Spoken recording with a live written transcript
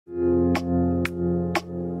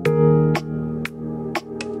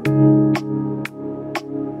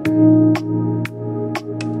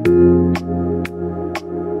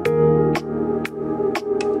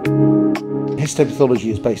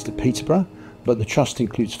Histopathology is based at Peterborough, but the trust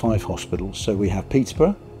includes 5 hospitals. So we have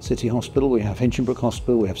Peterborough City Hospital, we have Hinchinbrook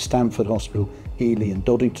Hospital, we have Stamford Hospital, Ely and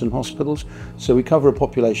Doddington hospitals. So we cover a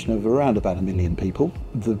population of around about 1 million people.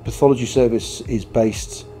 The pathology service is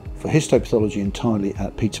based for histopathology entirely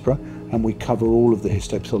at Peterborough, and we cover all of the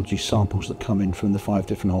histopathology samples that come in from the 5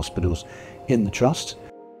 different hospitals in the trust.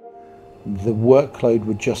 The workload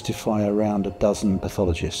would justify around 12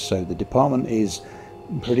 pathologists, so the department is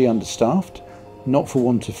pretty understaffed. Not for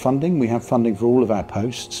want of funding. We have funding for all of our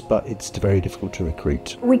posts, but it's very difficult to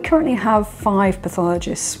recruit. We currently have 5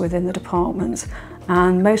 pathologists within the department,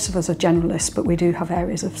 and most of us are generalists, but we do have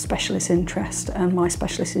areas of specialist interest, and my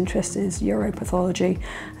specialist interest is uropathology,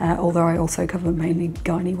 although I also cover mainly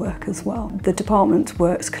gynae work as well. The department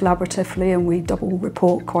works collaboratively and we double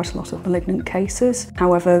report quite a lot of malignant cases.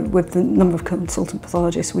 However, with the number of consultant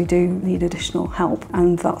pathologists, we do need additional help,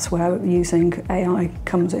 and that's where using AI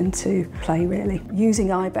comes into play really.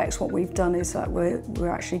 Using Ibex, what we've done is that we're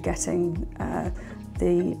actually getting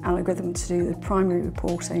the algorithm to do the primary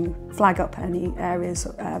reporting, flag up any areas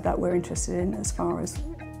that we're interested in as far as,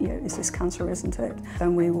 you know, is this cancer or isn't it?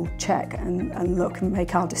 Then we will check and look and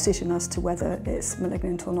make our decision as to whether it's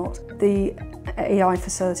malignant or not. The AI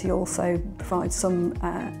facility also provides some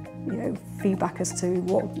feedback as to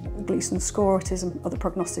what Gleason score it is and other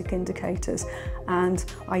prognostic indicators, and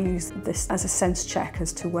I use this as a sense check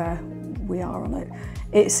as to where we are on it.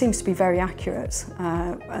 It seems to be very accurate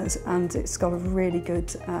and it's got a really good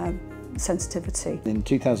sensitivity. In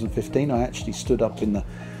 2015 I actually stood up in the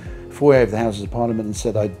foyer of the Houses of Parliament and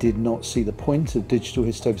said I did not see the point of digital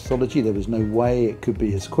histopathology. There was no way it could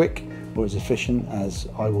be as quick or as efficient as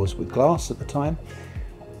I was with glass at the time.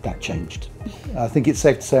 That changed. I think it's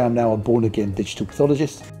safe to say I'm now a born-again digital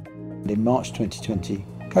pathologist. In March 2020,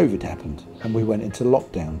 COVID happened and we went into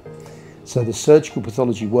lockdown. So the surgical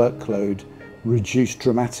pathology workload reduced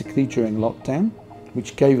dramatically during lockdown,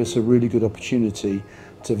 which gave us a really good opportunity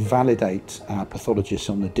to validate our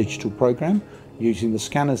pathologists on the digital program using the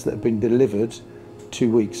scanners that have been delivered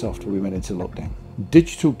 2 weeks after we went into lockdown.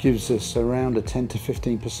 Digital gives us around a 10 to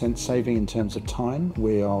 15% saving in terms of time.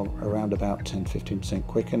 We are around about 10-15%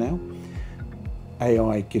 quicker now.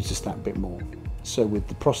 AI gives us that bit more. So with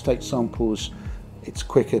the prostate samples, it's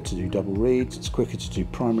quicker to do double reads, it's quicker to do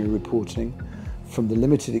primary reporting. From the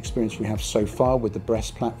limited experience we have so far with the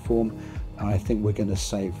breast platform, I think we're going to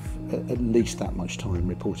save at least that much time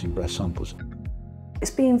reporting breast samples.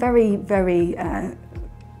 It's been very, very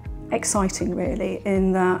exciting really,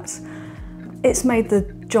 in that it's made the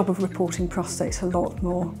job of reporting prostates a lot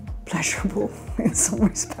more pleasurable in some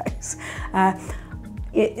respects.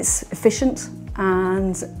 It's efficient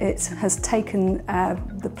and it has taken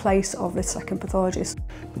the place of the second pathologist.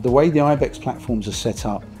 But the way the Ibex platforms are set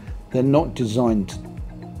up, they're not designed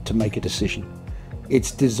to make a decision.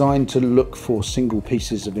 It's designed to look for single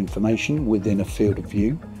pieces of information within a field of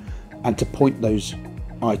view and to point those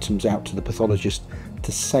items out to the pathologist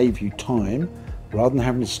to save you time rather than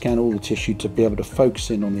having to scan all the tissue, to be able to focus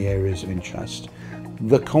in on the areas of interest.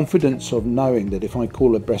 The confidence of knowing that if I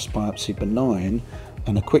call a breast biopsy benign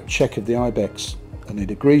and a quick check of the Ibex and it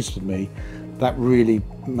agrees with me, that really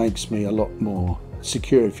makes me a lot more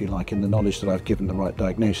secure, if you like, in the knowledge that I've given the right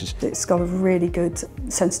diagnosis. It's got a really good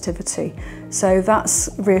sensitivity, so that's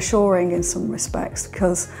reassuring in some respects,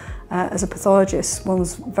 because as a pathologist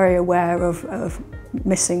one's very aware of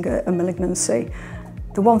missing a malignancy.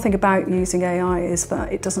 The one thing about using AI is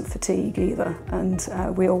that it doesn't fatigue either,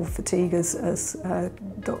 and we all fatigue as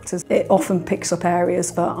doctors. It often picks up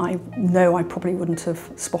areas that I know I probably wouldn't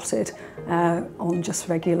have spotted on just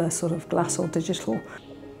regular sort of glass or digital.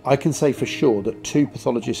 I can say for sure that 2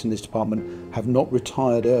 pathologists in this department have not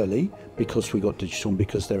retired early because we got digital and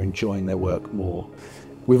because they're enjoying their work more.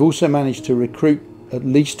 We've also managed to recruit at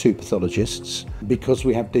least 2 pathologists because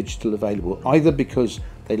we have digital available, either because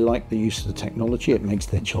they like the use of the technology, it makes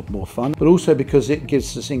their job more fun, but also because it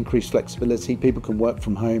gives us increased flexibility. People can work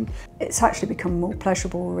from home. It's actually become more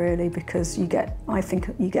pleasurable really, because I think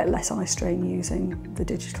you get less eye strain using the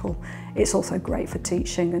digital. It's also great for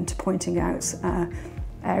teaching and to pointing out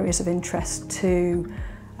areas of interest to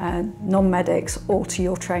non-medics or to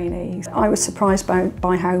your trainees. I was surprised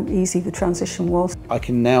by how easy the transition was. I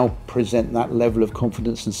can now present that level of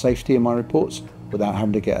confidence and safety in my reports without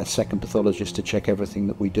having to get a second pathologist to check everything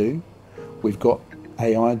that we do. We've got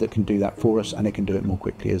AI that can do that for us, and it can do it more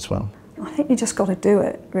quickly as well. I think you just got to do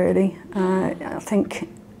it, really. I think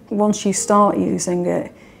once you start using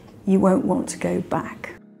it, you won't want to go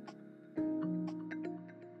back.